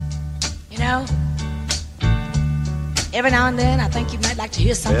You know, every now and then I think you might like to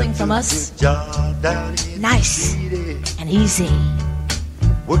hear something from us. Nice and easy.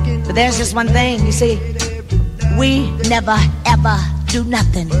 But there's just one thing, you see, we never ever do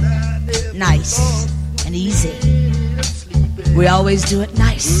nothing nice and easy. We always do it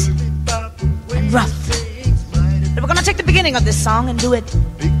nice and rough. But we're gonna take the beginning of this song and do it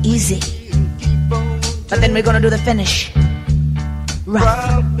easy. But then we're gonna do the finish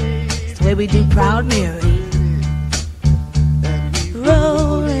rough. It's the way we do Proud Mary.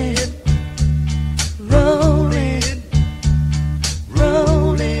 Rolling, rolling,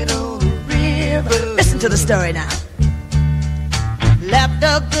 rolling on the river. Listen to the story now. Left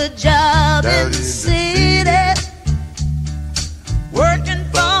a good job in the city, working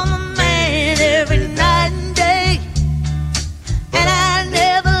for the man every night and day, and I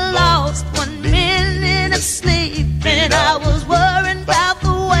never lost 1 minute of sleep, and I was worried about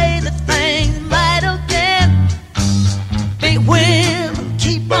the way that things might have been. Big wheel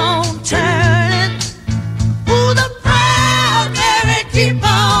keep on turning, ooh, the Proud Mary keep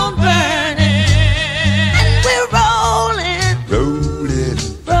on burning, and we're rolling, rolling,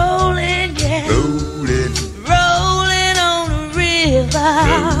 rolling, yeah, rolling, rolling on the river,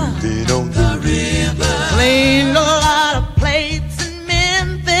 rolling on the river. Cleaned a lot of plates in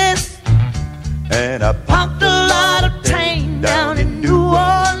Memphis, and I pumped a lot of tang down in New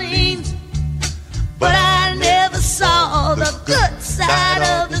Orleans, but I never saw the good side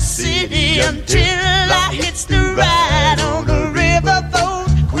of the city until I hitched the ride on the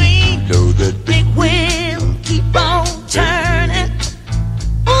riverboat Queen. Know that big wheel keep on turning,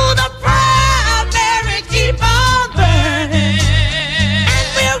 ooh, the Proud Mary keep on burning, and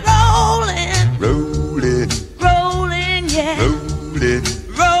we're rolling, rolling, rolling, yeah, rolling,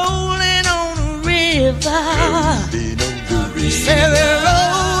 rolling on the river, rolling on the river. Say we're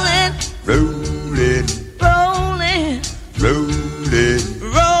rolling, rolling, rolling, rolling,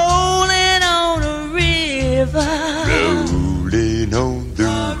 rolling on the river, rolling on the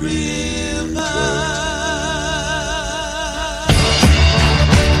river.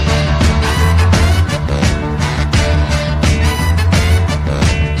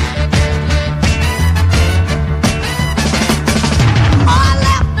 I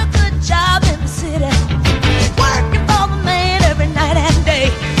left a good job in the city, working for the man every night and day,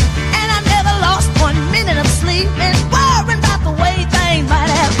 and I never lost 1 minute of sleep, and worrying about the way things might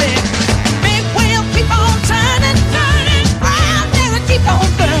have been. Big wheel keep on turning, turning, Proud Mary keep on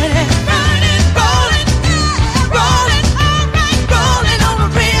burning, burning, rolling, rolling, rolling on the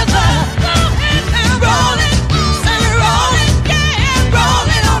river, rolling, say rolling, yeah,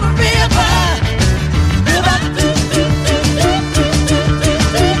 rolling on the river, river, do, do, do, do, do, do,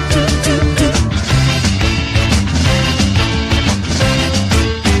 do, do, do, do.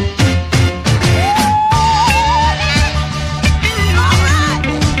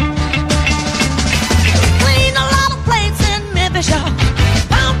 Cleaned a lot of plates in Memphis, y'all.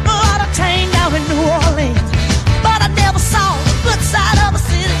 Pumped a lot of tang down in New Orleans, but I never saw the good side of the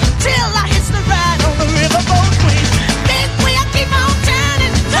city till I hitched the ride on the riverboat Queen. Big wheel keep on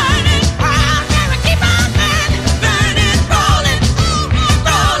turning, turning, Proud Mary keep on burning, burning, rolling,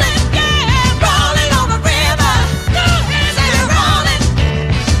 rolling, yeah, rolling on the river. Say we're rolling,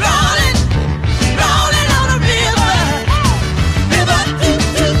 rolling, rolling on the river, river, do,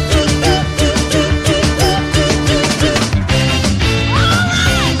 do, do, do, do, do, do, do, do, do. All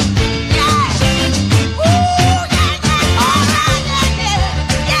right, yeah, ooh, yeah, yeah, all right, yeah,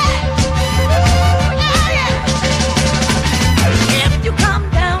 yeah, yeah, yeah. If you come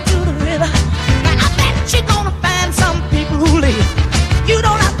down to the river, now I bet you're gonna find some people who live. You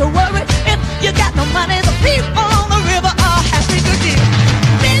don't have to worry if you got no money. The people on the river are happy to give.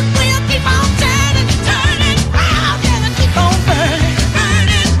 Big wheel keep on turning, turning, Proud Mary keep on burning,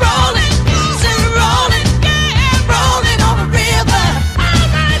 burning, rolling, say rolling, yeah, rolling on the river,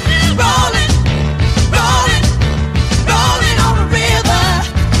 rolling, rolling, rolling on the river,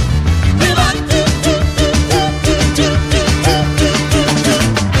 river, do, do, do, do, do, do, do, do, do, do, do.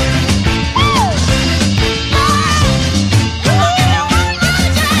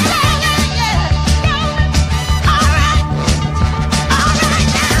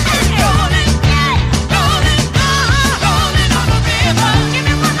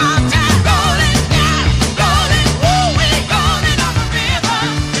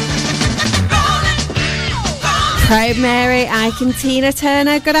 Proud Mary, Ike and Tina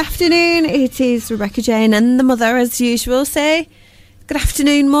Turner. Good afternoon. It is Rebecca Jane and the mother, as usual. Say good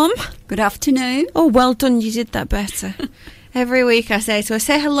afternoon, Mum. Good afternoon. Oh, well done. You did that better. Every week I say to her,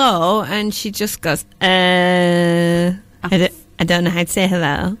 say hello, and she just goes, I don't know how to say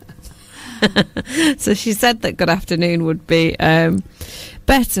hello. So she said that good afternoon would be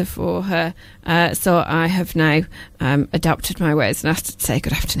better for her. So I have now adapted my ways and asked her to say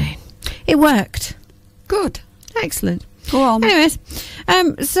good afternoon. It worked. Good. Excellent. Go on. Anyways,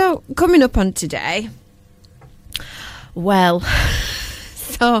 so coming up on today, well,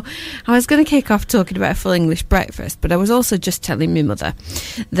 so I was going to kick off talking about a full English breakfast, but I was also just telling my mother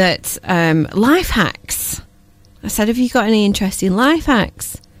that life hacks. I said, have you got any interesting life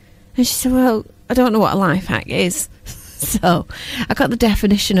hacks? And she said, well, I don't know what a life hack is. So I got the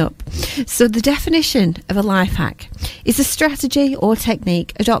definition up. So the definition of a life hack is a strategy or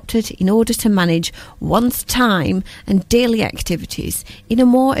technique adopted in order to manage one's time and daily activities in a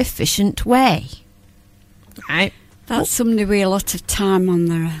more efficient way. Right. That's somebody with a lot of time on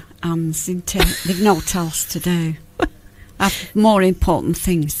their hands, isn't it? They've no else to do. Have more important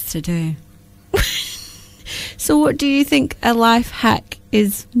things to do. So what do you think a life hack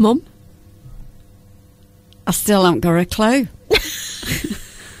is, Mum? I still haven't got a clue.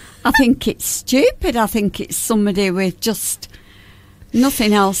 I think it's stupid. I think it's somebody with just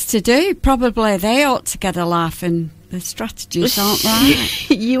nothing else to do. Probably they ought to get a life and the strategies aren't right.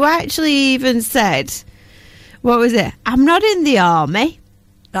 You actually even said, what was it? I'm not in the army.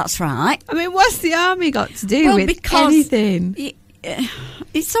 That's right. I mean, what's the army got to do with because anything?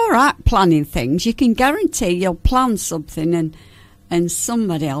 It's all right planning things. You can guarantee you'll plan something and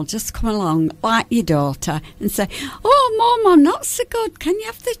somebody will just come along, like your daughter, and say, oh, Mum, I'm not so good. Can you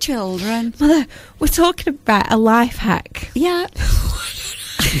have the children? Mother, we're talking about a life hack. Yeah.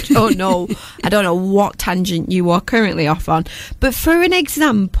 Oh, no. I don't know what tangent you are currently off on. But for an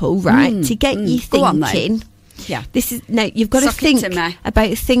example, right, to get you Go on, thinking... Yeah. This is now you've got to Suck it think to me.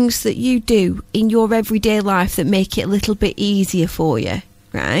 about things that you do in your everyday life that make it a little bit easier for you,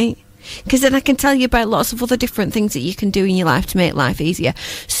 right? Because then I can tell you about lots of other different things that you can do in your life to make life easier.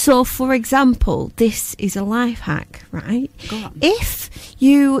 So, for example, this is a life hack, right? Go on. If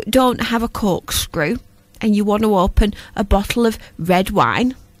you don't have a corkscrew and you want to open a bottle of red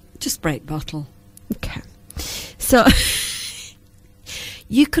wine, Just break bottle. okay. So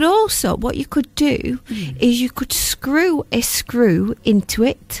you could also, what you could do is you could screw a screw into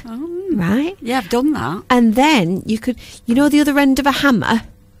it, right? Yeah, I've done that. And then you could, you know, the other end of a hammer,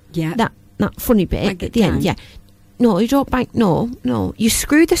 Yeah. that funny bit Bang it at the end, down. yeah. No, you don't bang. No. You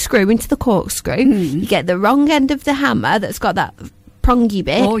screw the screw into the corkscrew. You get the wrong end of the hammer that's got that prongy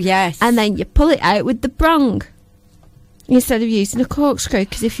bit. Oh, yes. And then you pull it out with the prong instead of using a corkscrew.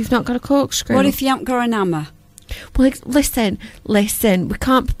 Because if you've not got a corkscrew, What if you haven't got an hammer? well, listen. We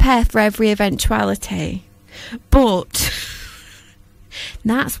can't prepare for every eventuality, but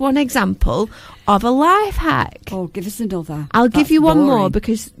that's one example of a life hack. Oh, give us another. I'll give That's you one more boring.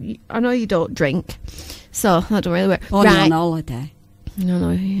 because I know you don't drink, so that don't really work. Oh, right. no, on holiday.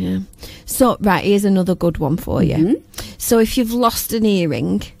 No, yeah. So, right, here's another good one for you. So, if you've lost an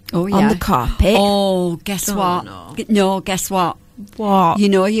earring Oh, yeah. on the carpet, Oh, guess Oh, what? no. No, guess what? what? You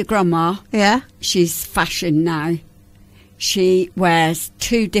know your grandma? Yeah. She's fashion now. She wears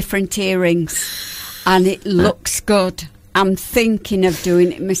 2 different earrings and it looks good. I'm thinking of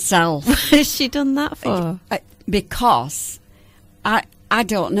doing it myself. Has she done that for? Because I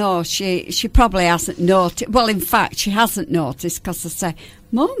don't know. She probably hasn't noticed. Well, in fact, she hasn't noticed because I say,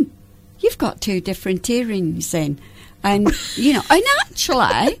 Mum, you've got 2 different earrings in. And, you know, and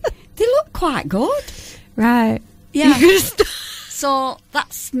actually, they look quite good. Right. Yeah. You're So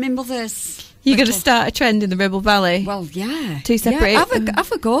that's my mother's. going to little- start a trend in the Ribble Valley. Well, yeah. 2 separate- Yeah,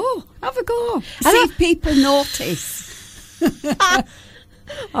 have a go. Have a go. See I know- if people notice.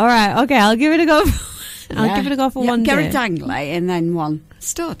 All right. Okay. I'll give it a go. I'll give it a go for one Get day. a dangly and then one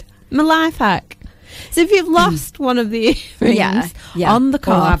stud. My life hack. So if you've lost one of the earrings Yeah. on the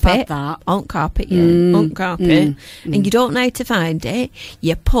Oh, I've carpet, had that. on carpet, and you don't know how to find it,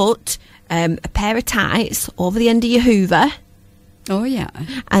 you put a pair of tights over the end of your Hoover, Oh, yeah.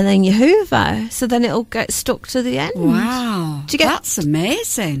 and then you Hoover, so then it'll get stuck to the end. Wow. Did you get- That's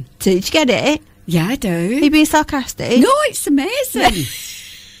amazing. Did you get it? Yeah, I Are do. you being sarcastic? No, it's amazing.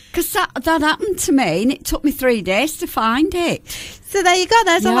 Because that happened to me and it took me 3 days to find it. So there you go,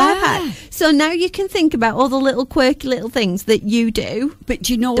 there's a life Yeah. hack. So now you can think about all the little quirky little things that you do. But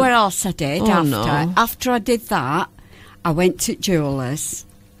do you know what else I did Oh, after? no. After I did that, I went to jewellers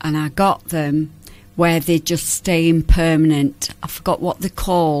and I got them where they just stay in permanent. I forgot what they're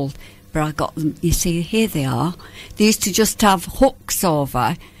called, but I got them. You see, here they are. They used to just have hooks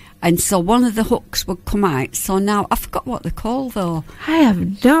over, and so one of the hooks would come out. So now I forgot what they're called though. I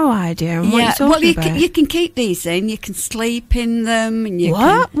have no idea what you're talking well, about. you can keep these in. You can sleep in them, and you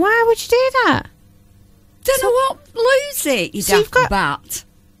What? can. Why would you do that? Don't know what. Lose it. You So you've daft got- bat.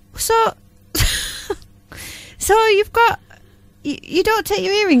 So So you've got... You don't take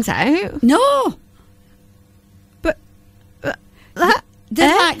your earrings out? No. But...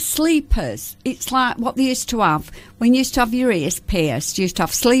 They're like sleepers. It's like what they used to have. When you used to have your ears pierced, you used to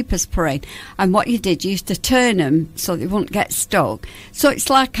have sleepers put in. And what you did, you used to turn them so they wouldn't get stuck. So it's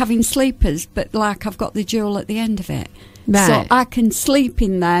like having sleepers, but like I've got the jewel at the end of it. Right. So I can sleep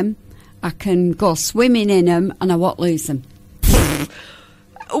in them, I can go swimming in them, and I won't lose them.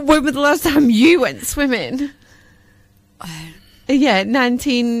 When was the last time you went swimming? Yeah,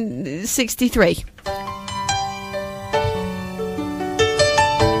 1963.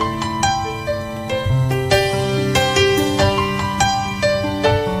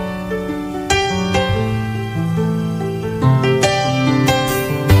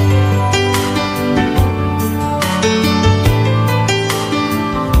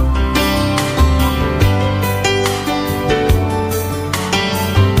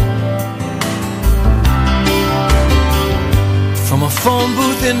 Phone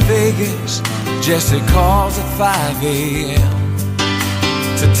booth in Vegas, Jessie calls at 5 a.m.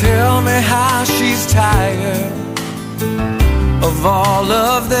 to tell me how she's tired of all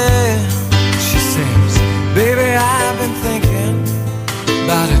of them. She says, baby, I've been thinking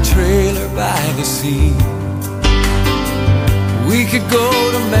about a trailer by the sea. We could go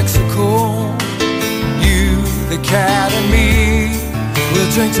to Mexico, you, the cat and me.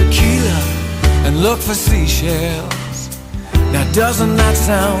 We'll drink tequila and look for seashells. Now doesn't that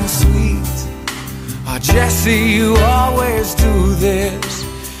sound sweet? Oh, Jessie, you always do this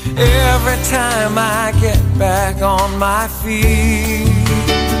every time I get back on my feet.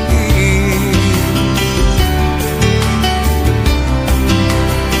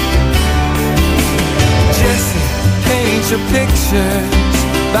 Jessie, paint your pictures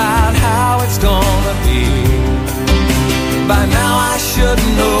about how it's gonna be. By now I should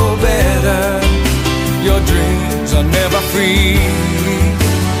know better. Your dreams are never free.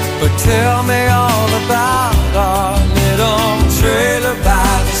 But tell me all about our little trailer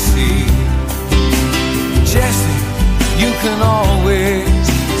by the sea. Jessie, you can always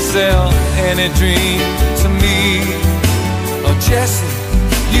sell any dream to me. Oh, Jessie,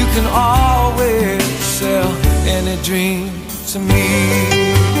 you can always sell any dream to me.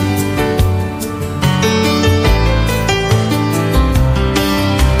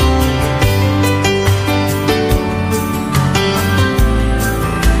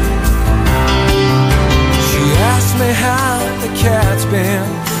 How the cat's been.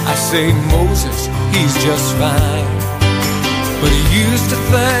 I say, Moses, he's just fine. But he used to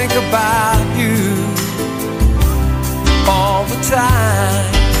think about you all the time.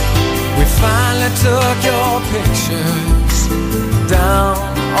 We finally took your pictures down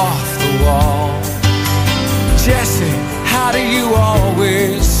off the wall. Jessie, how do you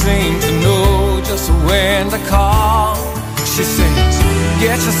always seem to know just when to call? She says,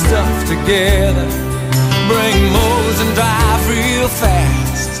 get your stuff together, bring Mose and drive real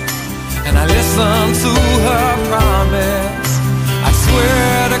fast. And I listen to her promise. I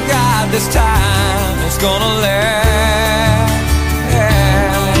swear to God this time it's gonna last.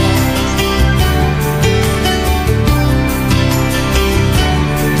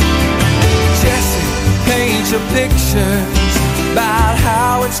 Jessie, paint your pictures about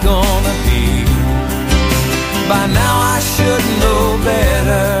how it's gonna be. By now I should know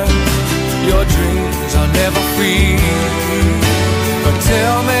better. Your dreams are never free. But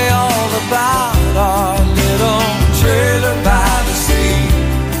tell me all about our little trailer by the sea.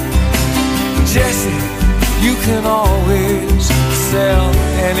 Jessie, you can always sell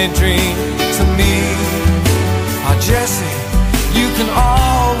any dream to me. Oh, Jessie, you can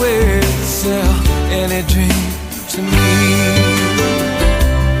always sell any dream to me.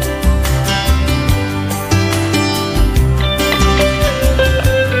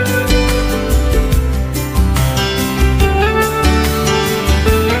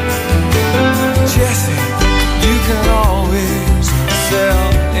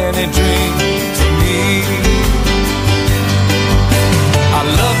 Any dream to me. I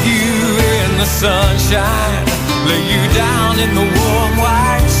love you in the sunshine, lay you down in the warm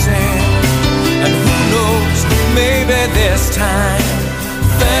white sand. And who knows, maybe this time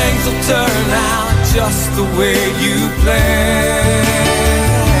things will turn out just the way you planned.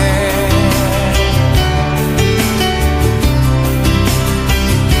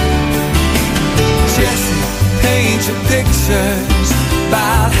 Jessie, paint your pictures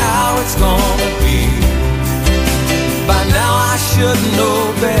about how it's gonna be. By now I should know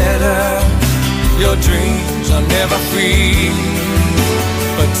better. Your dreams are never free.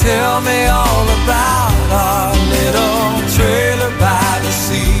 But tell me all about our little trailer by the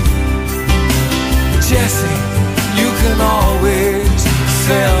sea. Jessie,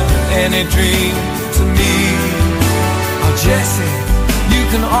 any dream to me. Oh, Jesse, you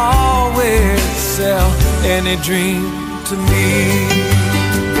can always sell any dream to me.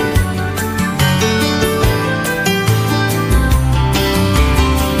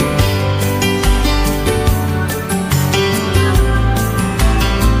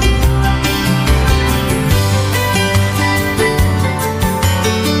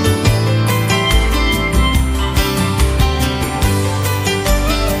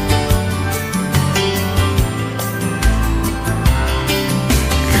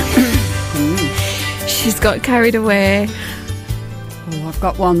 She's got carried away. Oh, I've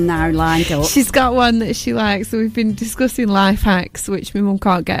got one now lined up. She's got one that she likes. So we've been discussing life hacks, which my mum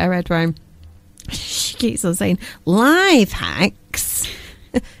can't get her head round. She keeps on saying, life hacks?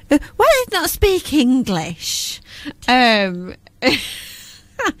 Why do they not speak English?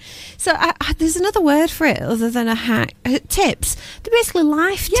 So there's another word for it other than a hack. Tips. They're basically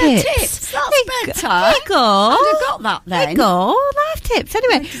life tips. Tips. That's better. There you go. I'd have got that then. There you go. Life tips.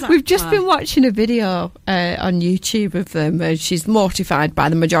 Anyway, Exactly. we've just been watching a video on YouTube of them. She's mortified by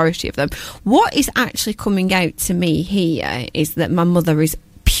the majority of them. What is actually coming out to me here is that my mother is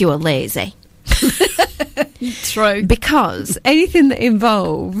pure lazy. True. Because anything that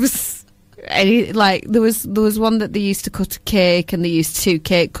involves there was one that they used to cut a cake, and they used 2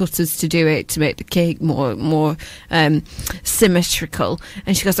 cake cutters to do it to make the cake more symmetrical.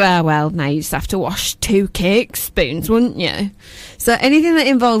 And she goes, "Oh well, now you just have to wash 2 cake spoons, wouldn't you?" So anything that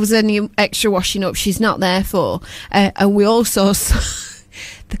involves any extra washing up, she's not there for. And we also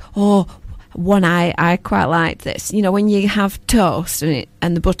one I quite like this. You know, when you have toast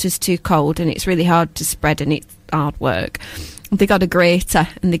and the butter's too cold and it's really hard to spread and it's hard work, they got a grater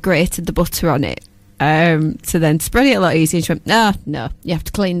and they grated the butter on it to then spread it a lot easier. And she went, no, you have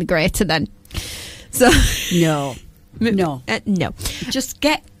to clean the grater then. So No. no. Just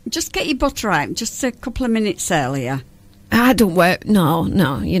get your butter out just a couple of minutes earlier. I don't work. No.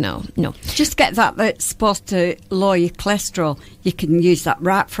 Just get that's supposed to lower your cholesterol. You can use that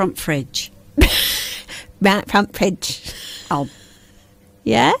right front fridge. Right front fridge. Oh,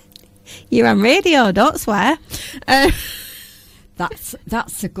 Yeah? You're on radio, don't swear.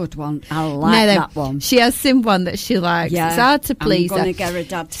 that's a good one. I like that one. She has some one that she likes. Yeah, it's hard to please I'm going her. to get her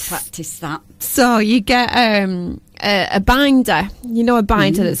dad to practice that. So you get a binder. You know, a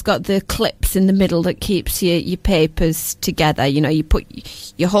binder that's got the clips in the middle that keeps your papers together. You know, you put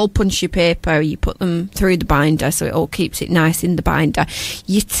your hole punch your paper, you put them through the binder so it all keeps it nice in the binder.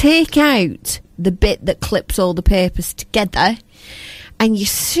 You take out the bit that clips all the papers together and you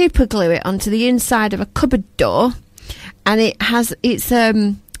super glue it onto the inside of a cupboard door, and it's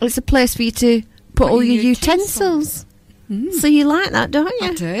a place for you to put all your utensils. So you like that, don't you?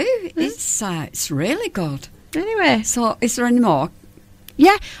 I do. It's really good. Anyway, So, is there any more?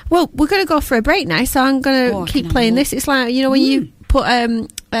 yeah. Well, we're going to go for a break now, so I'm going to keep playing this. It's like, you know, when you put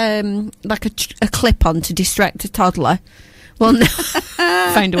like a clip on to distract a toddler. Well, no.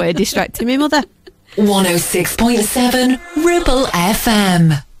 Find a way of distracting me mother. 106.7 Ribble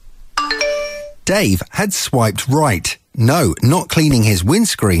FM. Dave had swiped right. No, not cleaning his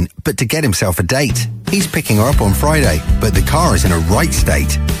windscreen, but to get himself a date. He's picking her up on Friday, but the car is in a right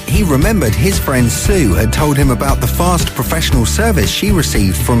state. He remembered his friend Sue had told him about the fast professional service she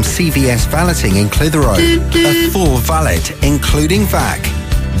received from CVS Valeting in Clitheroe. A full valet, including vac,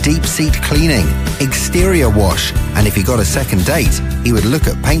 deep seat cleaning, exterior wash, and if he got a second date, he would look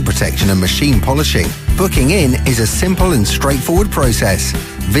at paint protection and machine polishing. Booking in is a simple and straightforward process.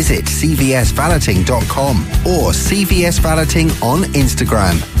 Visit cvsvaleting.com or CVS Valeting on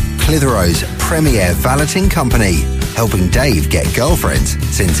Instagram. Clitheroe's premier valeting company, helping Dave get girlfriends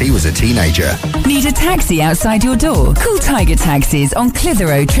since he was a teenager. Need a taxi outside your door? Call Tiger Taxis on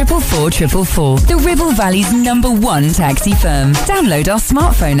Clitheroe 44444, the Ribble Valley's #1 taxi firm. Download our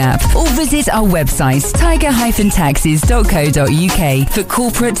smartphone app or visit our website tiger-taxis.co.uk for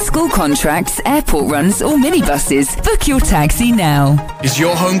corporate, school contracts, airport runs or minibuses. Book your taxi now. Is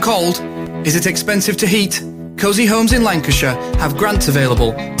your home cold? Is it expensive to heat? Cosy Homes in Lancashire have grants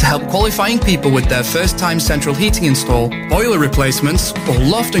available to help qualifying people with their first time central heating install, boiler replacements or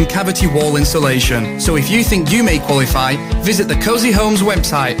loft and cavity wall insulation. So if you think you may qualify, visit the Cosy Homes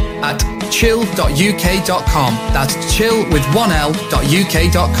website at chill.uk.com. That's chill with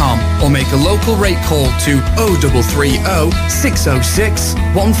 1l.uk.com, or make a local rate call to 0330 606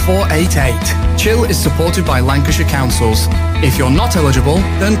 1488. Chill is supported by Lancashire Councils. If you're not eligible,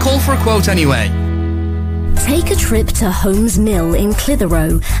 then call for a quote anyway. Take a trip to Holmes Mill in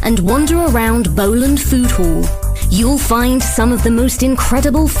Clitheroe and wander around Bowland Food Hall. You'll find some of the most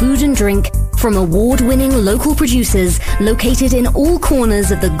incredible food and drink from award-winning local producers located in all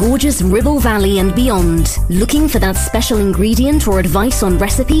corners of the gorgeous Ribble Valley and beyond. Looking for that special ingredient or advice on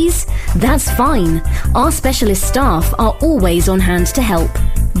recipes? That's fine. Our specialist staff are always on hand to help.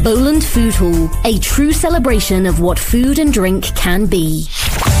 Bowland Food Hall, a true celebration of what food and drink can be.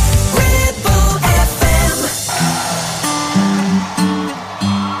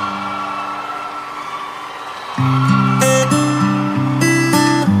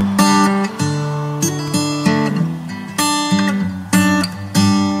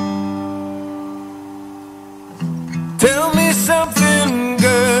 Tell me something,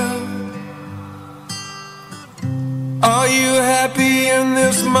 girl. Are you happy in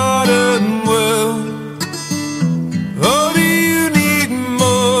this modern world? Or do you need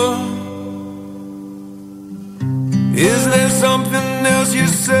more? Is there something else you're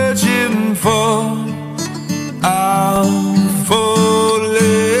searching for? I'm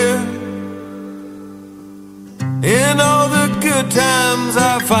falling. In all the good times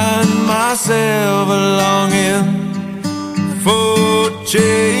I find myself longing for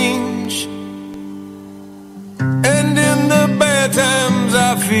change, and in the bad times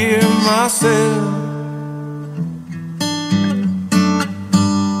I fear myself.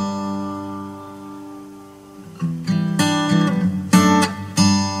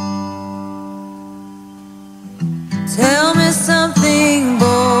 Tell me something,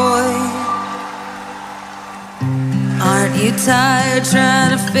 boy. Aren't you tired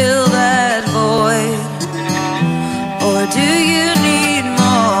trying to fill that void? Or do you need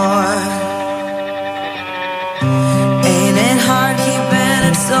more? Ain't it hard keeping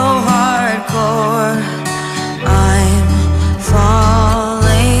it so hardcore? I'm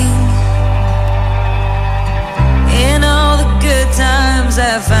falling. In all the good times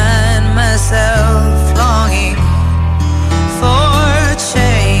I find myself longing for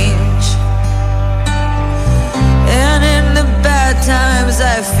change, and in the bad times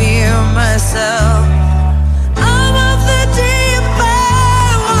I fear myself. I'm of the deep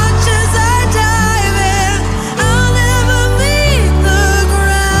end, watch as I dive in. I'll never meet the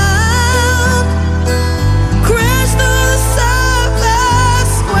ground. Crash through the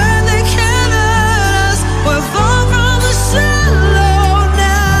surface where they can't hurt us. We're far from the shallow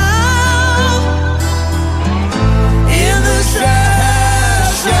now. In the shallow,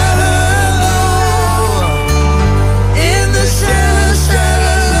 in the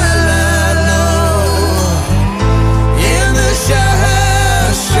shallow, in the shallow,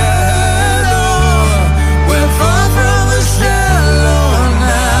 we're far from the shallow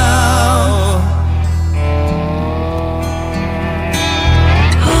now.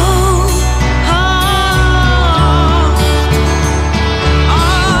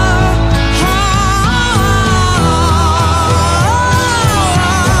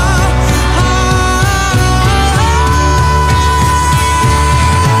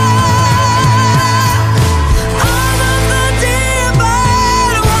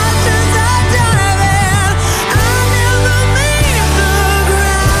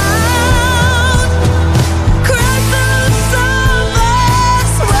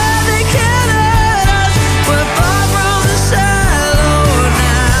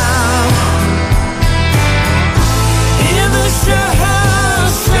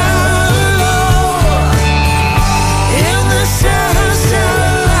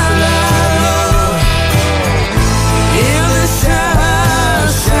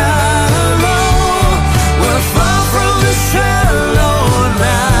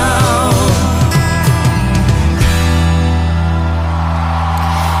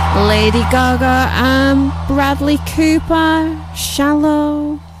 Oh, Lady Gaga and Bradley Cooper,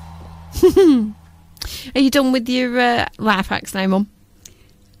 Shallow. Are you done with your life hacks now, Mum?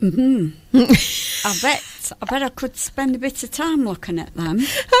 I bet I could spend a bit of time looking at them.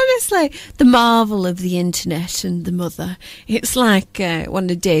 Honestly, the marvel of the internet and the mother. It's like one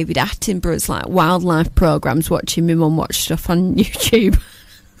of David Attenborough's like wildlife programmes, watching my mum watch stuff on YouTube.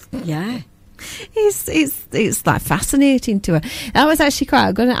 Yeah. It's like fascinating to her. That was actually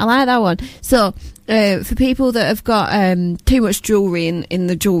quite good. I like that one. So for people that have got too much jewellery in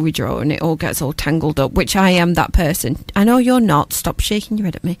the jewellery drawer and it all gets all tangled up, which I am that person. I know you're not. Stop shaking your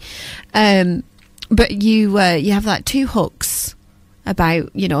head at me. But you have like two hooks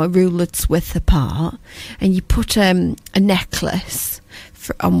about, a ruler's width apart, and you put a necklace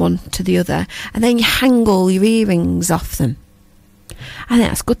on one to the other, and then you hang all your earrings off them. I think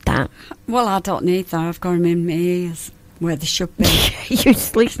that's good, that. Well, I don't need that. I've got them in my ears where they should be. You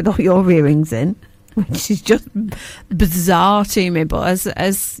sleep with all your earrings in. which is just bizarre to me. But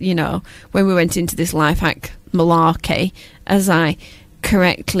as you know, when we went into this life hack malarkey, as I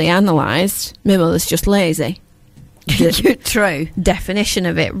correctly analysed, my mother's just lazy. True. Definition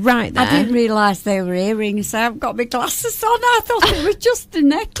of it right there. I didn't realise they were earrings, so I've got my glasses on. I thought it was just a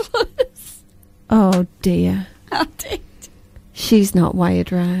necklace. Oh dear. I did. She's not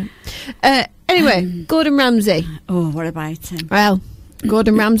wired right. Anyway, Gordon Ramsay. Oh, what about him? Well,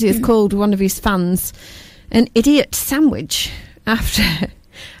 Gordon Ramsay has called one of his fans an idiot sandwich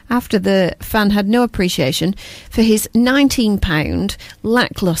after the fan had no appreciation for his £19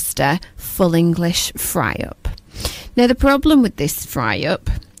 lacklustre full English fry-up. Now, the problem with this fry-up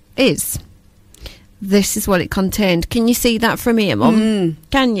is this is what it contained. Can you see that from here, Mum?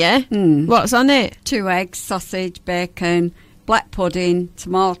 Can you? What's on it? 2 eggs, sausage, bacon, black pudding,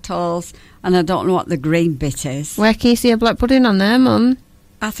 tomatoes, and I don't know what the green bit is. Where can you see a black pudding on there, Mum?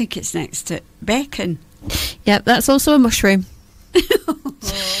 I think it's next to bacon. Yep, that's also a mushroom.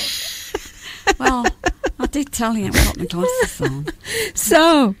 Well, I did tell you I've got my glasses on.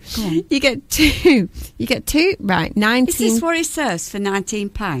 So, Go on. you get two. Right, 19... Is this what it says for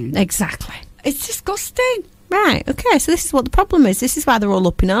 £19? Exactly. It's disgusting. Right, okay, so this is what the problem is. This is why they're all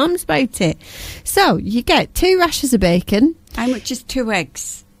up in arms about it. So, you get 2 rashers of bacon. How much is 2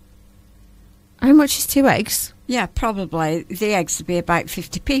 eggs? How much is 2 eggs? Yeah, probably. The eggs would be about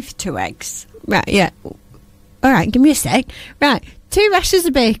 50p for 2 eggs. Right, yeah. All right, give me a sec. Right, 2 rashers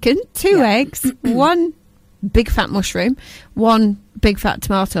of bacon, 2 eggs, 1 big fat mushroom, 1 big fat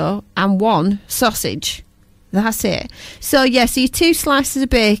tomato, and 1 sausage. That's it. So, yeah, so your 2 slices of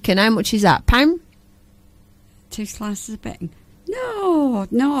bacon, how much is that? £1? 2 slices of bacon. No,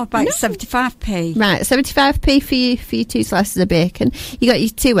 about 75p. Right, 75p for your 2 slices of bacon. You got your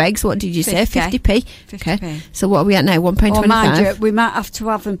 2 eggs, what did you say? 50p? 50p. Okay, so what are we at now? £1.25? Or mind you, we might have to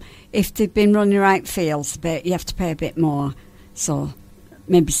have them, if they've been running right fields a bit, you have to pay a bit more. So,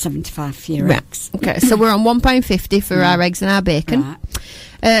 maybe 75 for your eggs. Okay, so we're on £1.50 for our eggs and our bacon. Right.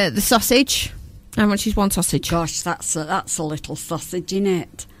 The sausage, how much is 1 sausage? Gosh, that's a little sausage, isn't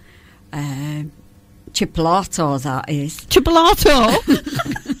it? Chipolato, that is. Chipolato?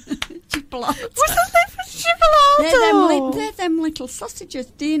 Chipolato. What's the name for chipolato? They're them little sausages.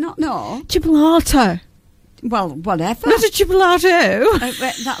 Do you not know? Chipolato. Well, whatever. Not a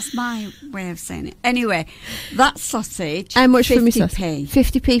chipolato. That's my way of saying it. Anyway, that sausage. How much 50p. for my sausage?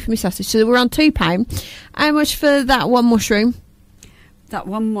 50p for my sausage. So we're on £2. How much for that 1 mushroom? That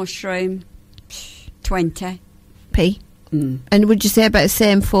 1 mushroom, 20p. And would you say about the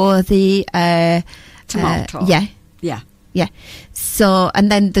same for the tomato? Yeah. So, and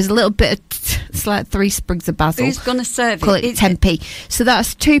then there's a little bit of it's like 3 sprigs of basil. Who's going to serve Call it 10p. So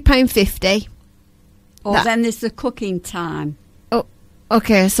that's £2.50. Then there's the cooking time. Oh,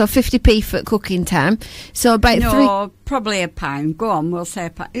 okay. So 50p for cooking time. So about probably £1. Go on, we'll say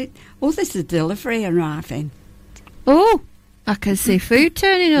 £1. Oh, there's a delivery arriving. Oh, I can see food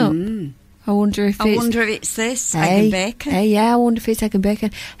turning up. I wonder if it's this egg and bacon. Hey, yeah, I wonder if it's egg and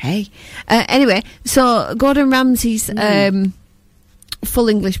bacon. Hey. Anyway, so Gordon Ramsay's full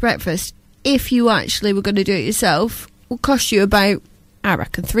English breakfast, if you actually were going to do it yourself, will cost you about, I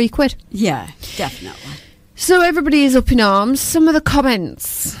reckon, £3. Yeah, definitely. So everybody is up in arms. Some of the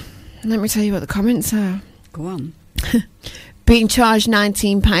comments. Let me tell you what the comments are. Go on. Being charged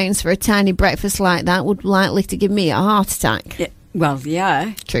 £19 for a tiny breakfast like that would likely to give me a heart attack. Yeah. Well,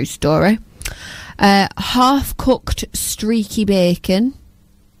 yeah. True story. Half-cooked streaky bacon.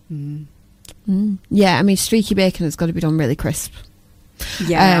 Yeah, I mean, streaky bacon has got to be done really crisp.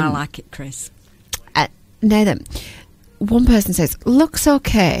 Yeah, I like it crisp. Now then, one person says, looks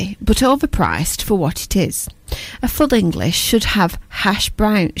okay, but overpriced for what it is. A full English should not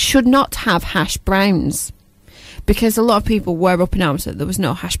have hash browns. Because a lot of people were up in arms that there was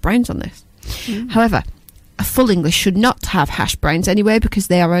no hash browns on this. However, a full English should not have hash browns anyway because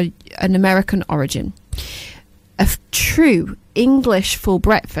they are an American origin. A true English full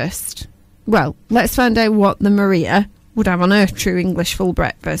breakfast. Well, let's find out what the Maria would have on her true English full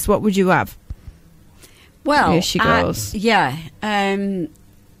breakfast. What would you have? Well, here she goes. I'd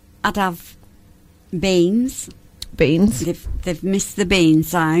have beans. Beans. They've missed the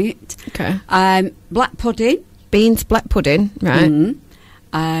beans out. Okay. Black pudding. Beans, black pudding,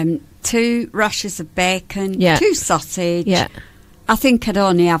 right. 2 rashers of bacon, 2 sausage. Yeah. I think I'd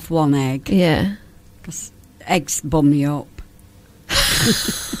only have 1 egg. Yeah. Because eggs bum me up.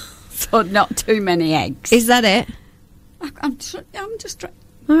 So not too many eggs. Is that it? I'm just...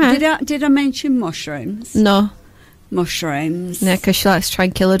 All right. Did I mention mushrooms? No. Mushrooms. No, because she likes to try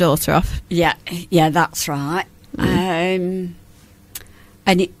and kill her daughter off. Yeah, that's right.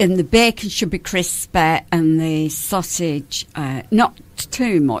 And the bacon should be crispy, and the sausage not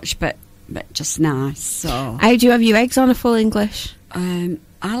too much, but just nice. So How do you have your eggs on a full English? I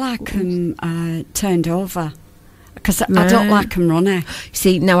like them turned over because I don't like them runny.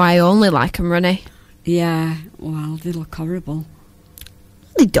 See, now I only like them runny. Yeah, well, they look horrible.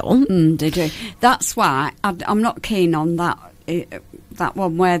 They don't. They do. That's why I'm not keen on that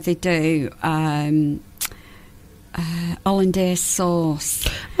one where they do hollandaise sauce.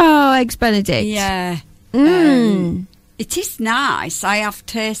 Oh, eggs Benedict. Yeah. It is nice. I have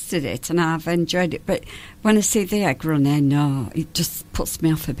tasted it and I've enjoyed it, but when I see the egg runny, no, it just puts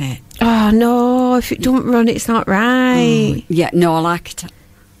me off a bit. Oh no! If it don't run, it's not right. Yeah, no, I like it.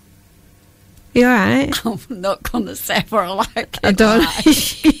 You all right? I'm not going to say where I like it. I don't.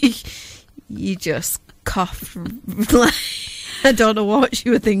 Like. You just coughed. I don't know what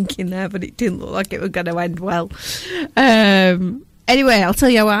you were thinking there, but it didn't look like it was going to end well. Anyway, I'll tell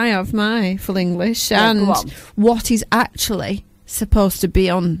you how I have my full English and what is actually supposed to be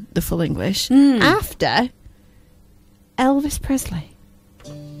on the full English after Elvis Presley.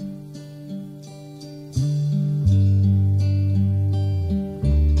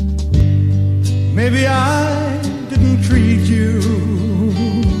 Maybe I didn't treat you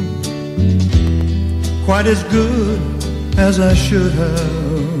quite as good as I should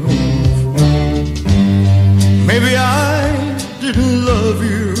have. Maybe I didn't love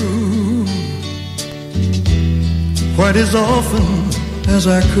you quite as often as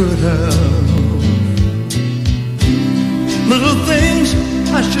I could have. Little things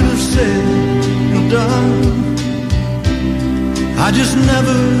I should have said and done, I just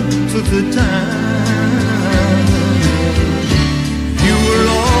never took the time. You were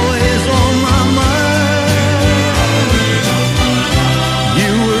always on my mind.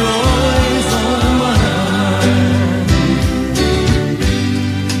 You were always on my mind.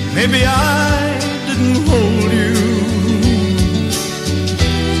 Maybe I didn't hold you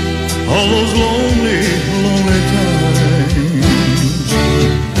all those lonely, lonely times.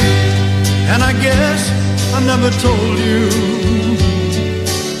 And I guess I never told you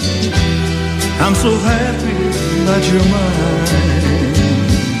I'm so happy that you're mine.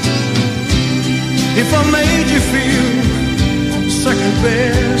 If I made you feel second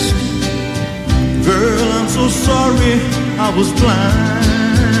best, girl, I'm so sorry I was blind.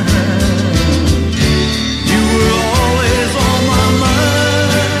 You were always on my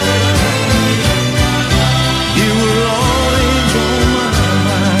mind. You were always on my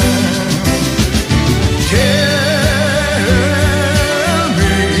mind.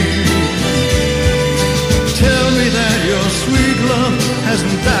 Tell me that your sweet love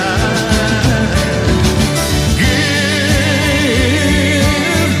hasn't died.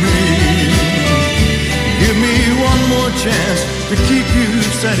 Give me one more chance to keep you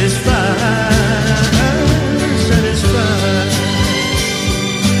satisfied. Satisfied.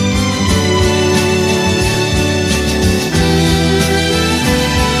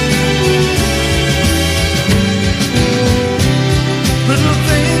 Little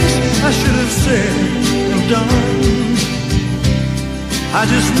things I should have said and done, I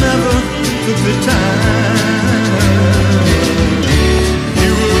just never took the time.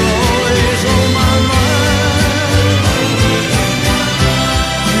 You were always on my mind.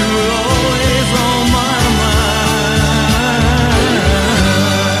 You were always on my mind.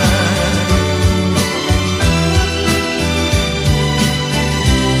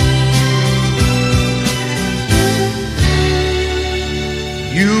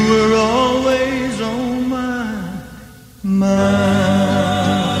 You were always on my mind.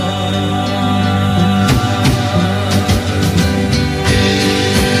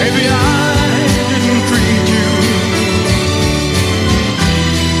 Maybe I didn't treat you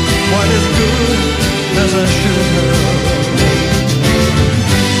quite as good as I should have.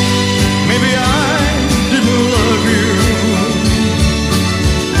 Maybe I didn't love you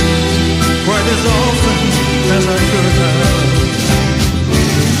quite as often as I could have.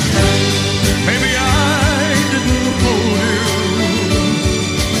 Maybe I didn't hold you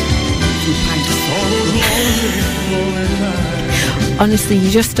all those lonely, lonely times. Honestly, you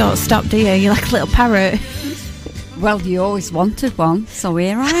just don't stop, do you? You're like a little parrot. Well, you always wanted one, so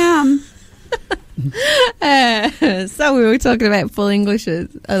here I am. So we were talking about full Englishes.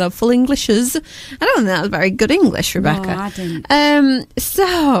 Full Englishes. I don't think that was very good English, Rebecca. No, I didn't.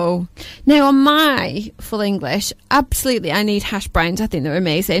 So now on my full English, absolutely, I need hash browns. I think they're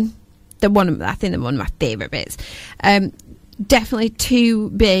amazing. I think they're one of my favourite bits. Definitely 2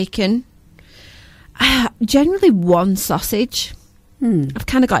 bacon. Generally 1 sausage. I've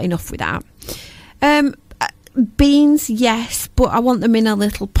kind of got enough with that. Beans, yes, but I want them in a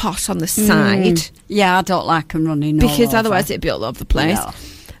little pot on the side. Yeah, I don't like them running because all over. otherwise it'd be all over the place. No.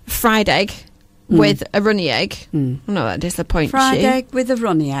 Fried egg with a runny egg. No, that disappoints Fried you. egg with a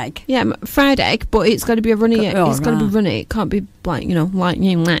runny egg. Yeah, fried egg, but it's got to be a runny egg. It's got to be runny. It can't be like, you know, like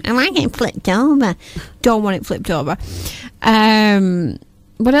you like, I like it flipped over. Don't want it flipped over.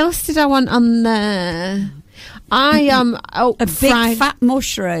 What else did I want on there? I am a big fat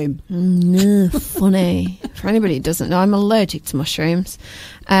mushroom. No, funny. For anybody who doesn't know, I'm allergic to mushrooms,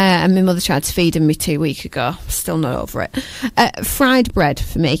 and my mother tried to feed them me 2 weeks ago. Still not over it. Fried bread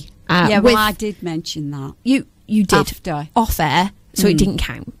for me. Well, I did mention that. You did after off air, so it didn't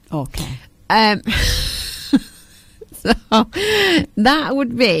count. Okay. So that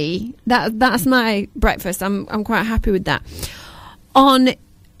would be that's my breakfast. I'm quite happy with that. On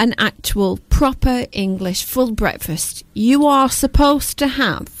an actual proper English full breakfast, you are supposed to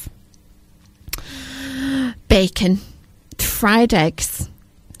have bacon, fried eggs,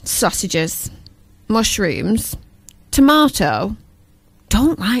 sausages, mushrooms, tomato.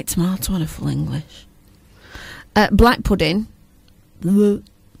 Don't like tomato in a full English. Black pudding. You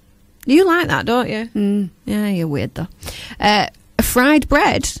like that, don't you? Yeah, you're weird though. Fried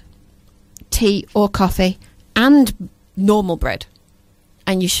bread, tea or coffee, and normal bread.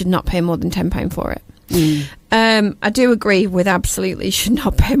 And you should not pay more than £10 for it. I do agree with absolutely you should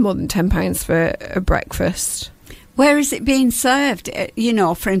not pay more than £10 for a breakfast. Where is it being served, you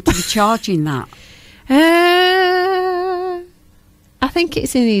know, for him to be charging that? I think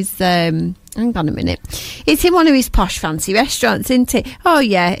it's in his... hang on a minute. It's in one of his posh fancy restaurants, isn't it? Oh,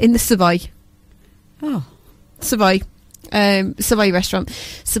 yeah, in the Savoy. Oh. Savoy. Savoy restaurant.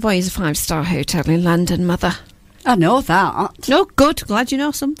 Savoy is a 5-star hotel in London, Mother. I know that. No, good. Glad you know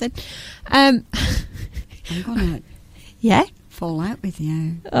something. I'm going to yeah? fall out with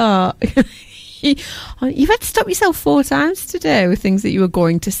you. Oh, you've had to stop yourself 4 times today with things that you were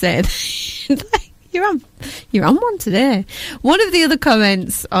going to say. You're on one today. One of the other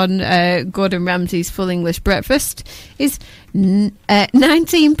comments on Gordon Ramsay's full English breakfast is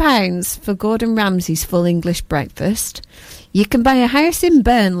 £19 for Gordon Ramsay's full English breakfast. You can buy a house in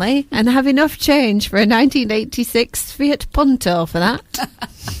Burnley and have enough change for a 1986 Fiat Punto for that.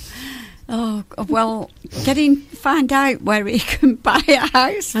 Oh, well, find out where he can buy a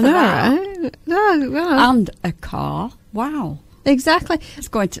house for I know, that. right? No, well. And a car. Wow. Exactly. It's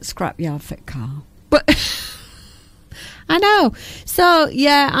going to scrapyard for a car. But I know. So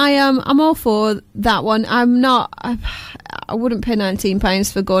yeah, I'm all for that one. I'm not. I wouldn't pay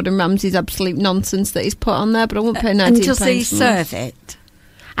 £19 for Gordon Ramsay's absolute nonsense that he's put on there. But I won't pay £19. And does he serve it?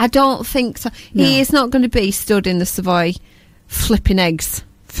 I don't think so. No. He is not going to be stood in the Savoy flipping eggs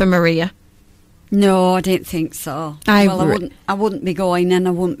for Maria. No, I didn't think so. I wouldn't be going, and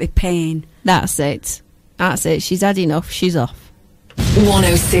I wouldn't be paying. That's it. She's had enough. She's off.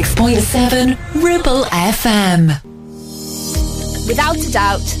 106.7 Ribble FM. Without a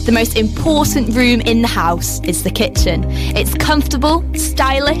doubt, the most important room in the house is the kitchen. It's comfortable,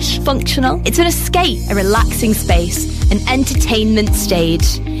 stylish, functional. It's an escape, a relaxing space, an entertainment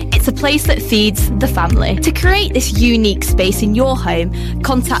stage. It's a place that feeds the family. To create this unique space in your home,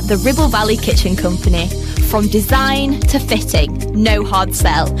 contact the Ribble Valley Kitchen Company. From design to fitting, no hard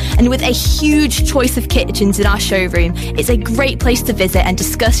sell. And with a huge choice of kitchens in our showroom, it's a great place to visit and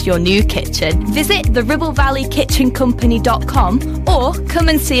discuss your new kitchen. Visit theribblevalleyKitchenCompany.com or come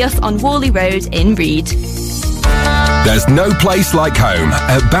and see us on Worley Road in Reed. There's no place like home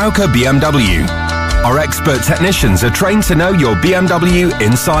at Bowker BMW. Our expert technicians are trained to know your BMW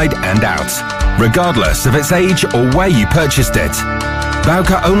inside and out, regardless of its age or where you purchased it.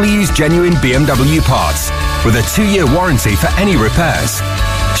 Bowker only use genuine BMW parts with a 2-year warranty for any repairs.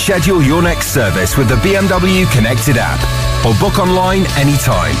 Schedule your next service with the BMW Connected app or book online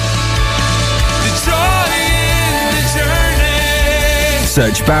anytime.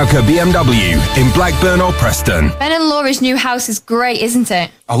 Search Bowker BMW in Blackburn or Preston. Ben and Laura's new house is great, isn't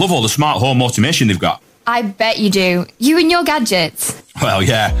it? I love all the smart home automation they've got. I bet you do. You and your gadgets. Well,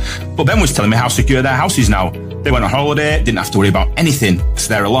 yeah. But Ben was telling me how secure their house is now. They went on holiday, didn't have to worry about anything, because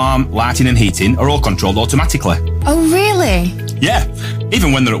their alarm, lighting and heating are all controlled automatically. Oh, really? Yeah.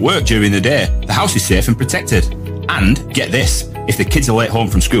 Even when they're at work during the day, the house is safe and protected. And, get this, if the kids are late home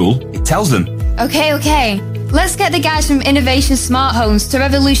from school, it tells them. Okay. Let's get the guys from Innovation Smart Homes to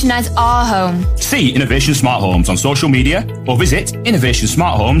revolutionise our home. See Innovation Smart Homes on social media or visit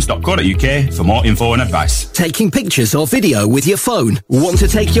innovationsmarthomes.co.uk for more info and advice. Taking pictures or video with your phone? Want to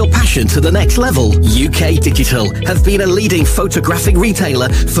take your passion to the next level? UK Digital have been a leading photographic retailer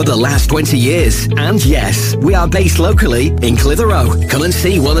for the last 20 years. And yes, we are based locally in Clitheroe. Come and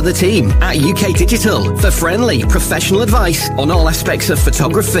see one of the team at UK Digital for friendly, professional advice on all aspects of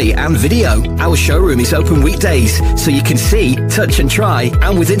photography and video. Our showroom is open weekdays, so you can see, touch and try,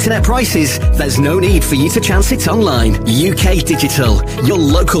 and with internet prices, there's no need for you to chance it online. UK Digital, your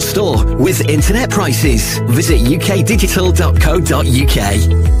local store with internet prices. Visit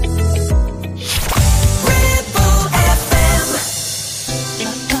ukdigital.co.uk.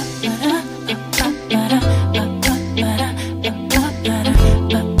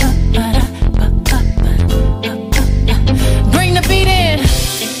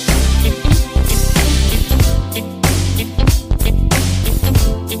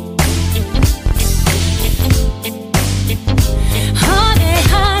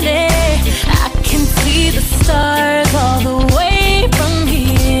 Stars all the way from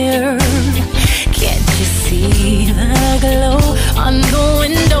here. Can't you see the glow on the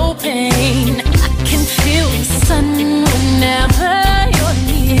window pane? I can feel the sun whenever you're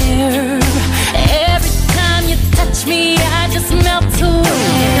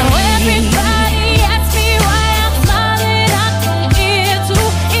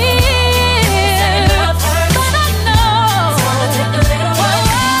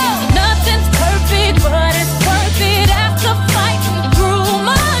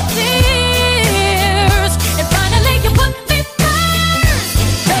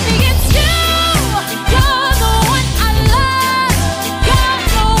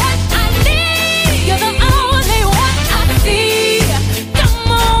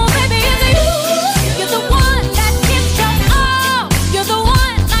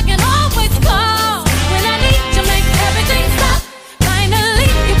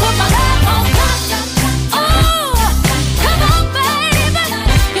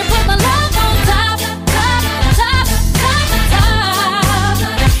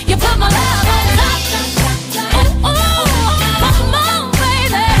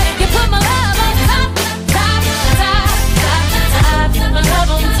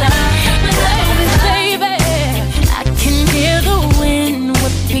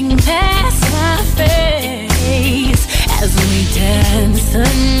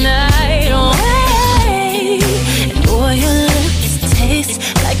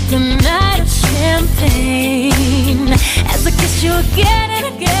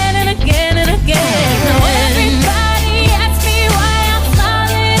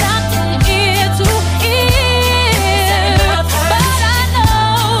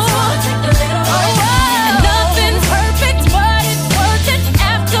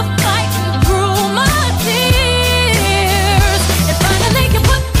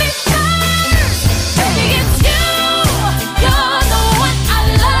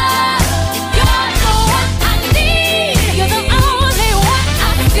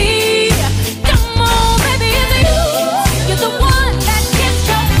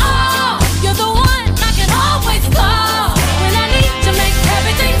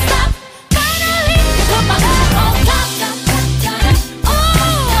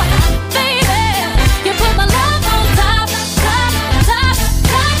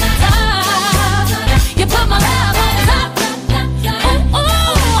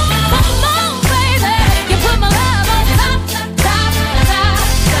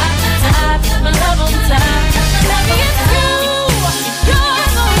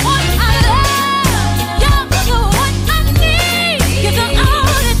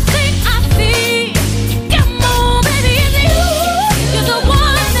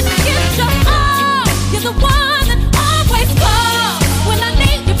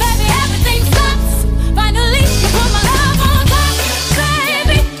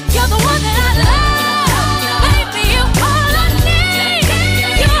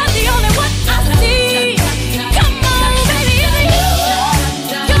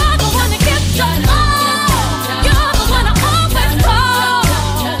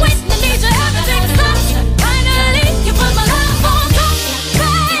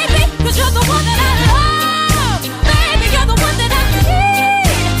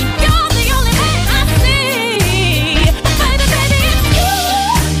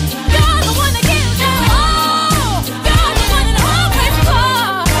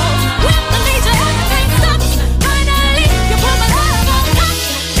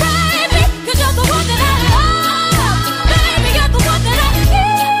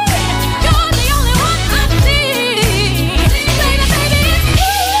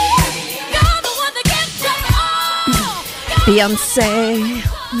Beyonce,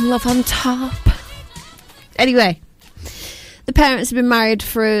 Love on Top. Anyway, the parents have been married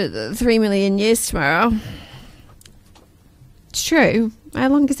for 3 million years tomorrow. It's true. How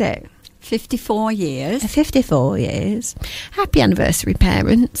long is it? 54 years. 54 years. Happy anniversary,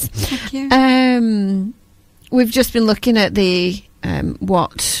 parents. Thank you. We've just been looking at the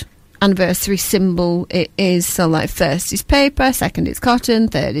what anniversary symbol it is. So, like, first is paper, second is cotton,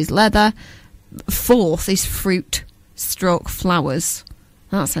 third is leather, fourth is fruit / flowers.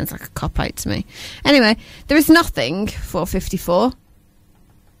 That sounds like a cop-out to me. Anyway, there is nothing for 54.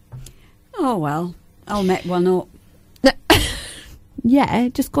 Oh, well, I'll make one up. Yeah,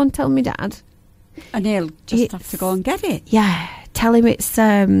 just go and tell me dad. And he'll just have to go and get it. Yeah, tell him it's...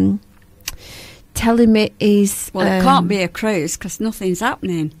 tell him it is... Well, it can't be a cruise because nothing's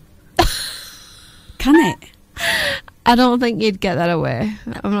happening. Can it? I don't think you'd get that away.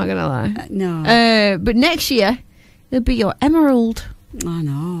 I'm not going to lie. No. But next year, it'll be your emerald. I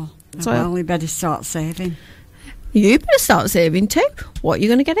know. So, well, we better start saving. You better start saving too. What are you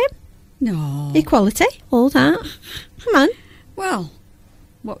going to get him? No. Equality, all that. Come on. Well,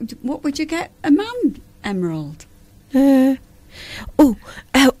 what would you get a man emerald? Get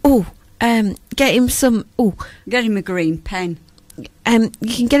him some... Get him a green pen. You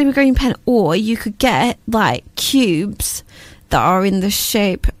can get him a green pen, or you could get, like, cubes that are in the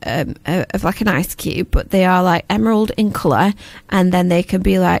shape of like an ice cube, but they are, like, emerald in colour, and then they can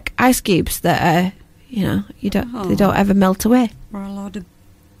be, like, ice cubes that are, you know, they don't ever melt away. Or a lot of...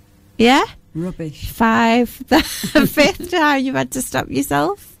 Yeah? Rubbish. Fifth time you've had to stop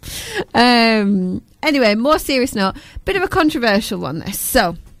yourself. Anyway, more serious note. Bit of a controversial one, this.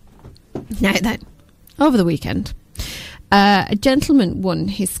 So, now then, over the weekend, a gentleman won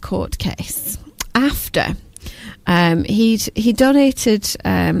his court case after he donated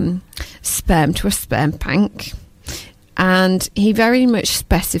sperm to a sperm bank, and he very much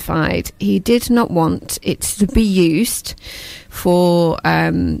specified he did not want it to be used for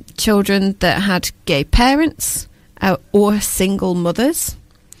children that had gay parents or single mothers.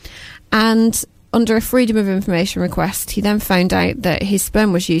 And under a Freedom of Information request, he then found out that his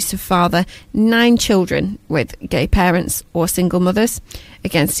sperm was used to father 9 children with gay parents or single mothers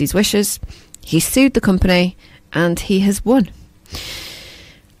against his wishes. He sued the company and he has won.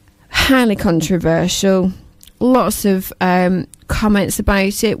 Highly controversial. Lots of comments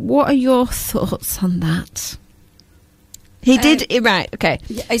about it. What are your thoughts on that? He did it right. Okay.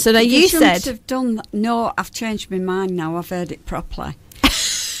 So now you said have done that. No, I've changed my mind now. I've heard it properly.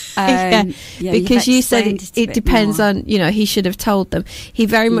 Because you said it depends on, you know, he should have told them. He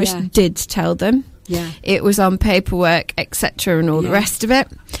very much did tell them. Yeah. It was on paperwork, etc., and all the rest of it.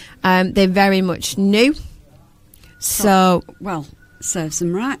 They very much knew. So well, serves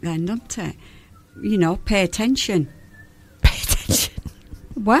them right then, doesn't it? You know, pay attention. Pay attention.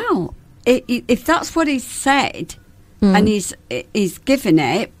 Well, if that's what he's said, and he's given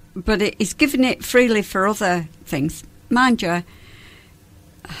it, but he's given it freely for other things, mind you,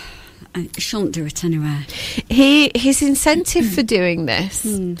 I shouldn't do it anyway. His incentive for doing this,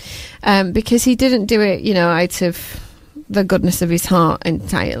 because he didn't do it, you know, out of the goodness of his heart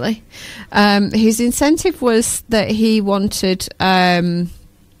entirely. His incentive was that he wanted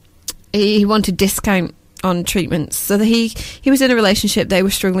discount on treatments. So that he was in a relationship, they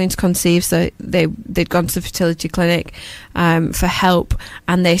were struggling to conceive, so they'd gone to the fertility clinic for help,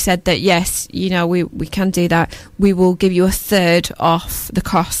 and they said that yes, you know, we can do that. We will give you a third off the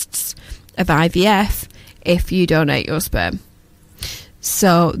costs of IVF if you donate your sperm.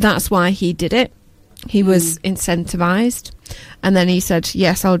 So that's why he did it. He was incentivized, and then he said,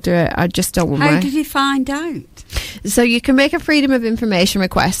 yes, I'll do it, I just don't want How did he find out? So you can make a Freedom of Information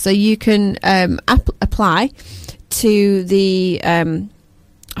request. So you can apply to the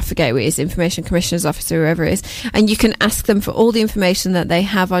I forget what it is, Information Commissioner's Office or whoever it is, and you can ask them for all the information that they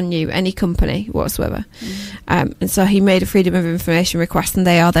have on you, any company whatsoever. And so he made a Freedom of Information request, and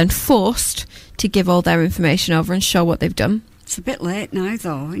they are then forced to give all their information over and show what they've done. It's a bit late now,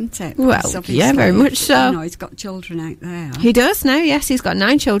 though, isn't it? Well, yeah, very much so. You know, he's got children out there. He does now, yes. He's got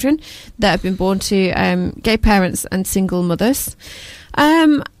 9 children that have been born to gay parents and single mothers.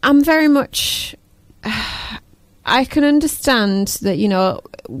 I'm very much... I can understand that, you know,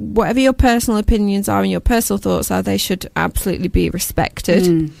 whatever your personal opinions are and your personal thoughts are, they should absolutely be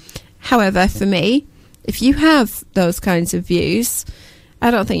respected. However, for me, if you have those kinds of views, I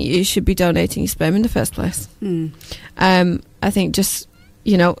don't think you should be donating your sperm in the first place. I think just,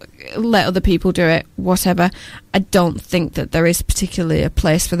 you know, let other people do it, whatever. I don't think that there is particularly a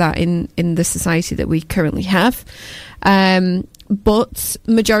place for that in the society that we currently have. But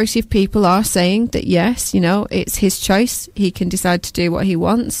majority of people are saying that yes, it's his choice. He can decide to do what he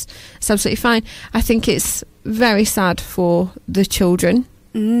wants. It's absolutely fine. I think it's very sad for the children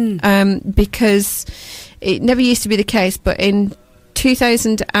because it never used to be the case. But in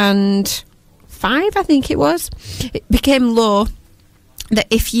 2005, I think it was, it became law that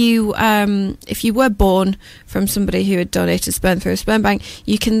if you were born from somebody who had donated sperm through a sperm bank,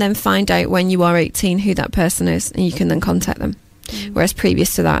 you can then find out when you are 18 who that person is, and you can then contact them. Whereas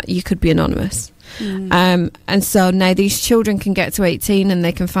previous to that, you could be anonymous. And so now these children can get to 18 and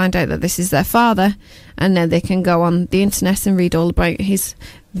they can find out that this is their father, and then they can go on the internet and read all about his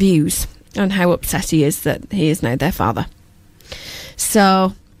views and how upset he is that he is now their father.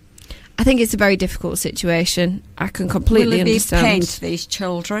 So I think it's a very difficult situation. I can completely understand. Will it be pain to these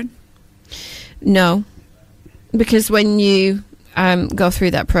children? No, because when you go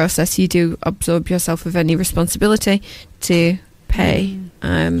through that process, you do absorb yourself of any responsibility to pay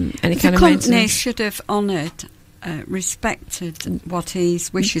any kind of maintenance. The company should have honoured, respected what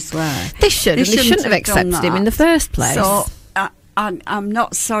his wishes were. They should. They shouldn't have accepted him in the first place. So I'm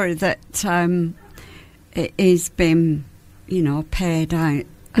not sorry that it is been, paid out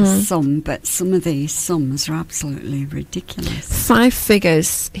a sum, but some of these sums are absolutely ridiculous. 5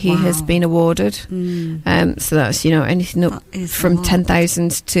 figures he has been awarded. So that's, anything up from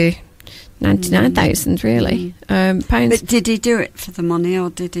 10,000 to 99,000 really pounds. But did he do it for the money,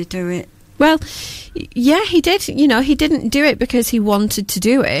 or did he do it? Well, yeah, he did. He didn't do it because he wanted to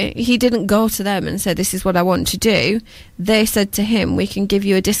do it. He didn't go to them and say, this is what I want to do. They said to him, we can give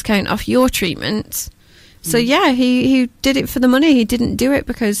you a discount off your treatment. So yeah, he did it for the money. He didn't do it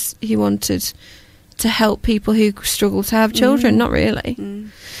because he wanted to help people who struggle to have children. Not really.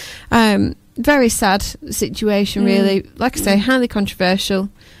 Very sad situation, really. Like I say, highly controversial.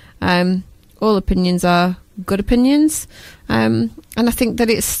 All opinions are good opinions, and I think that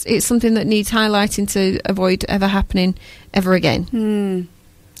it's something that needs highlighting to avoid ever happening ever again.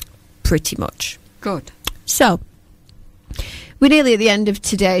 Pretty much. Good. So we're nearly at the end of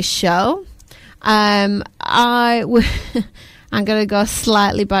today's show. I'm going to go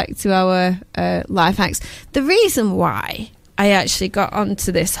slightly back to our life hacks. The reason why I actually got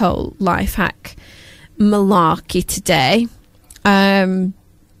onto this whole life hack malarkey today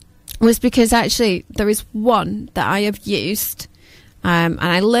was because actually there is one that I have used, and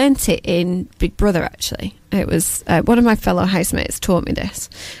I learnt it in Big Brother. Actually, it was one of my fellow housemates taught me this.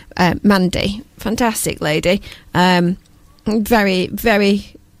 Mandy, fantastic lady, very,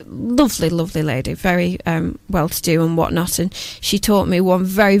 very lovely lady, very well to do and whatnot, and she taught me one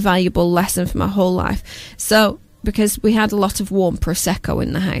very valuable lesson for my whole life. So because we had a lot of warm Prosecco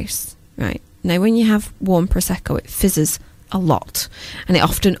in the house, right? Now when you have warm Prosecco, it fizzes a lot and it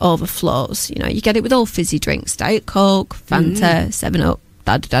often overflows. You get it with all fizzy drinks, Diet Coke, Fanta, 7-Up,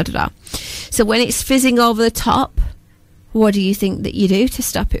 da-da-da-da-da. So when it's fizzing over the top, what do you think that you do to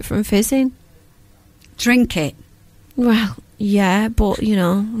stop it from fizzing? Drink it. Well, yeah, but,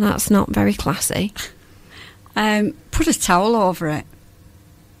 that's not very classy. Put a towel over it.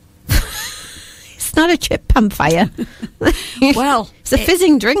 It's not a chip pan fire. Well, it's a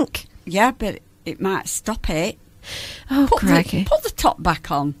fizzing drink. Yeah, but it might stop it. Oh, crikey. Put the top back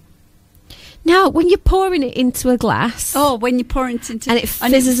on. No, when you're pouring it into a glass. Oh, when you pour it into... And it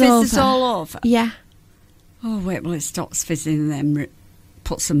fizzes all over. Yeah. Oh, wait, well, it stops fizzing and then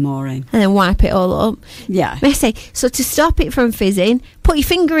put some more in. And then wipe it all up. Yeah. Messy. So to stop it from fizzing, put your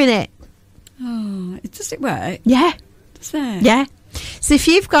finger in it. Oh, does it work? Yeah. Does it? Yeah. So if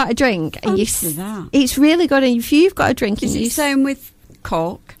you've got a drink and it's really good, and if you've got a drink, is it the same with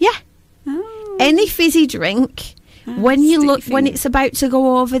Coke? Yeah. Oh. Any fizzy drink, when it's about to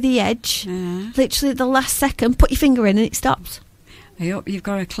go over the edge, literally the last second, put your finger in and it stops. I hope you've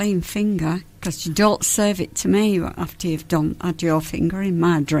got a clean finger, because you don't serve it to me after you've had your finger in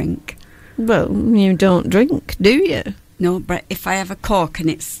my drink. Well, you don't drink, do you? No, but if I have a Coke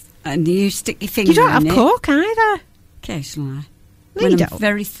and you stick your finger in it... You don't have Coke either. Occasionally. No, when you I'm don't.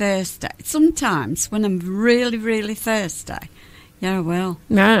 very thirsty. Sometimes, when I'm really, really thirsty. Yeah, well.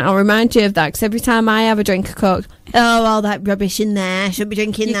 Right, I'll remind you of that, because every time I have a drink of Coke, all that rubbish in there, I shouldn't be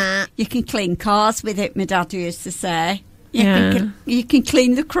drinking that. You can clean cars with it, my dad used to say. You can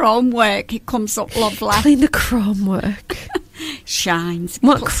clean the chrome work, it comes up lovely. Clean the chrome work. Shines.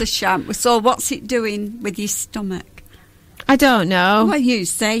 Puts a shine. So what's it doing with your stomach? I don't know. Well, you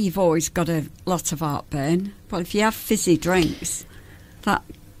say you've always got a lot of heartburn. Well, if you have fizzy drinks, that...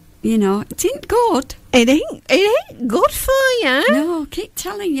 it ain't good. It ain't good for you. No, I keep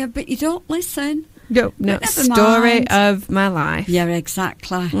telling you, but you don't listen. No, Never story mind. of my life. Yeah,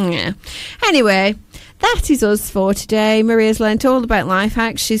 exactly. Yeah. Anyway, that is us for today. Maria's learnt all about life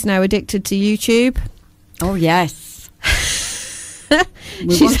hacks. She's now addicted to YouTube. Oh, yes.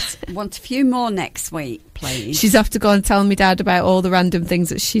 We want a few more next week, please. She's off to go and tell me dad about all the random things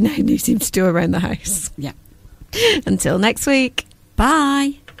that she now needs him to do around the house. Yeah. Until next week.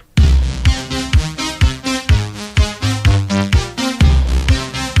 Bye.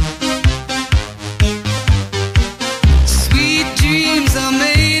 Sweet dreams are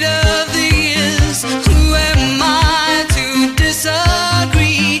made of these. Who am I to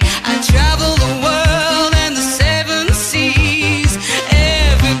disagree? I travel the world and the seven seas.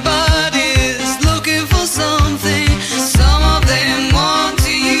 Everybody's looking for something. Some of them want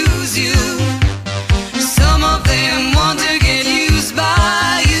to use you. Some of them want to get used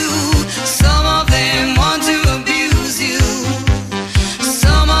by you. Some of them want to abuse you.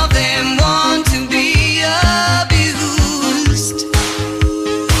 Some of them want to be abused.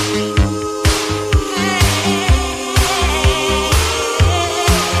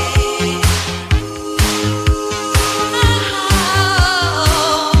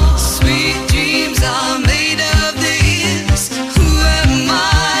 Sweet dreams are made of this. Who am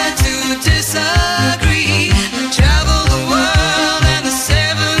I to disagree? I travel the world and the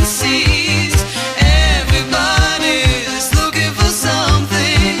seven seas. Everybody's looking for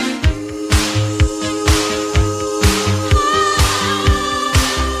something.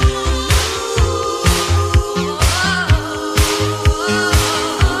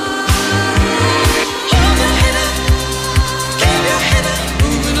 Hold your head up, keep your head up,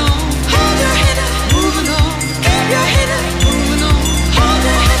 moving on. Hold your head up, moving on. Keep your head up, moving on. Hold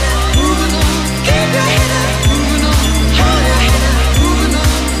your head up, moving on. Keep your head up, moving on. Hold your head up, moving on.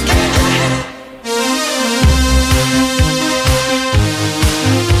 Keep your head up.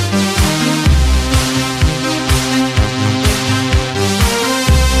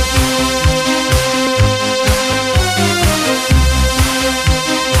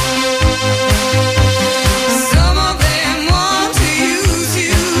 Some of them want to use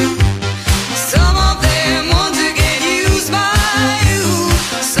you. Some of them want to get used by you.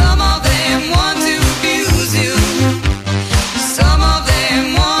 Some of them want to abuse you. Some of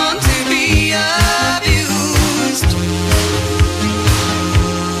them want to be abused.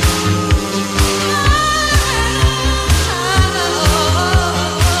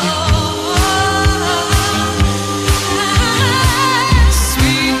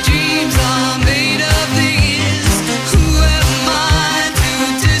 Sweet dreams are made of these. Who am I to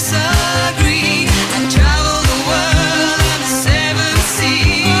disagree? I travel the world and the seven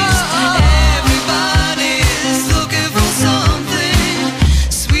seas. Everybody's looking for something.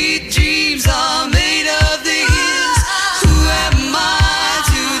 Sweet dreams are made of these. Who am I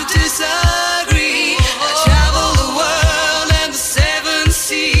to disagree? I travel the world and the seven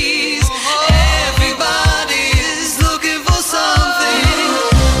seas. Everybody's looking for something.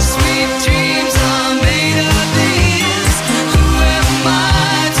 Sweet dreams are made of these. Who am I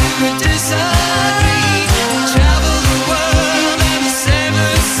to disagree? I travel the world and the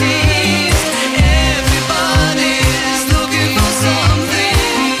seven seas. Everybody's looking for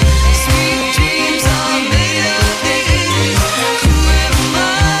something. Sweet dreams are made of these. Who am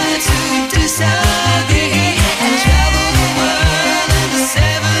I to disagree? I travel the world and the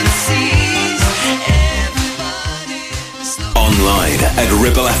seven seas. Everybody's Online at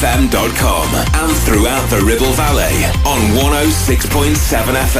ribblefm.com and throughout the Ribble Valley on 106.7 FM.